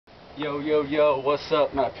Yo, yo, yo, what's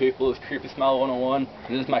up, my people? It's Creepy Smile 101,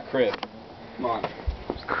 and this is my crib. Come on.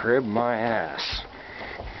 Crib my ass.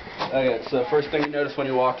 Okay, so first thing you notice when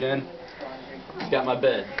you walk in, it's got my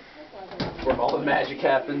bed. Where all the magic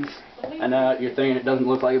happens. I know you're thinking it doesn't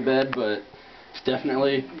look like a bed, but it's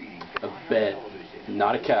definitely a bed,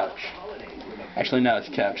 not a couch. Actually, no, it's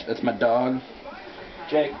a couch. That's my dog.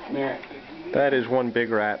 Jake, come here. That is one big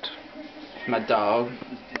rat. My dog.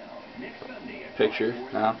 Picture,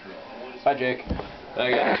 now. Bye, Jake.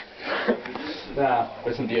 Okay. Now,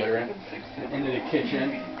 put some deodorant. Into the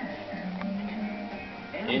kitchen.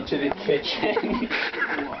 Into the kitchen.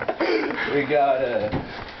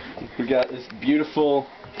 we got this beautiful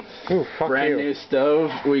brand new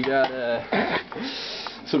stove. We got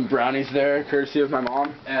some brownies there, courtesy of my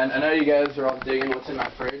mom. And I know you guys are all digging what's in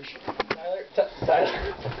my fridge.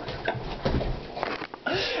 Tyler.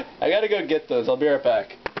 I gotta go get those. I'll be right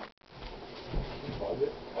back.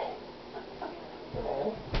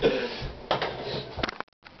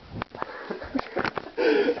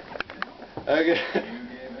 Okay.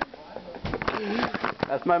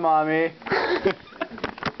 That's my mommy.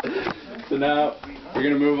 So now we're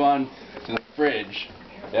gonna move on to the fridge.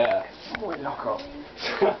 Yeah.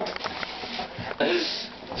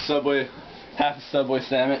 Subway, half a Subway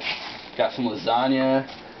sandwich. Got some lasagna.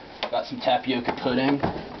 Got some tapioca pudding.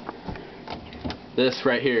 This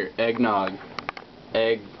right here, eggnog.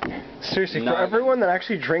 Seriously, for everyone that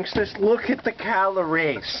actually drinks this, look at the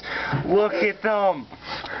calories. Look at them.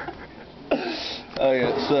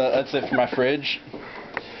 Okay, so that's it for my fridge.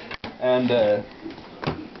 And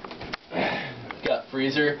got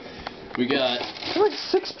freezer. We got like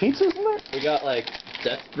 6 pizzas in there. We got like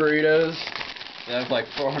death burritos. They have like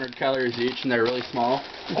 400 calories each, and they're really small.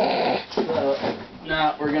 So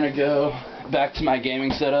now we're gonna go back to my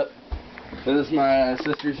gaming setup. This is my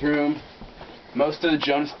sister's room. Most of the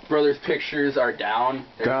Jonas Brothers pictures are down.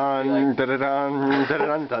 Dun dun dun dun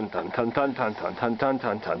dun dun dun dun dun dun dun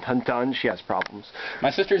dun dun dun dun. She has problems.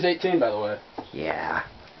 My sister's 18, by the way. Yeah.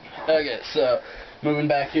 Okay, so moving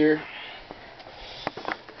back here.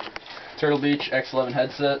 Turtle Beach X11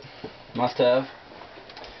 headset, must have.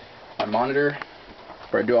 My monitor,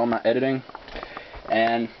 where I do all my editing,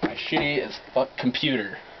 and my shitty as fuck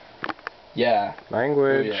computer. Yeah.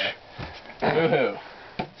 Language. Oh, yeah. Woohoo.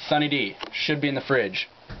 Sunny D should be in the fridge.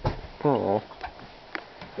 Oh.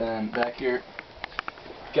 Then back here,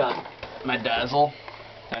 got my Dazzle.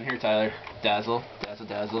 Down here, Tyler. Dazzle.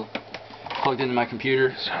 Plugged into my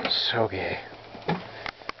computer. Sounds so gay.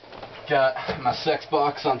 Got my sex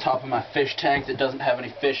box on top of my fish tank that doesn't have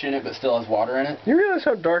any fish in it but still has water in it. You realize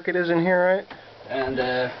how dark it is in here, right? And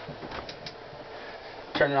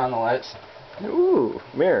turning on the lights. Ooh,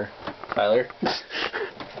 mirror. Tyler.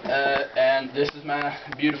 And this is my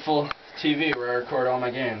beautiful TV where I record all my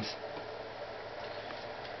games.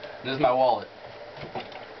 This is my wallet.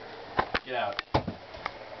 Get out. Oh,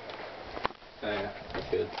 yeah, that's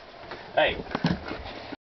good. Hey.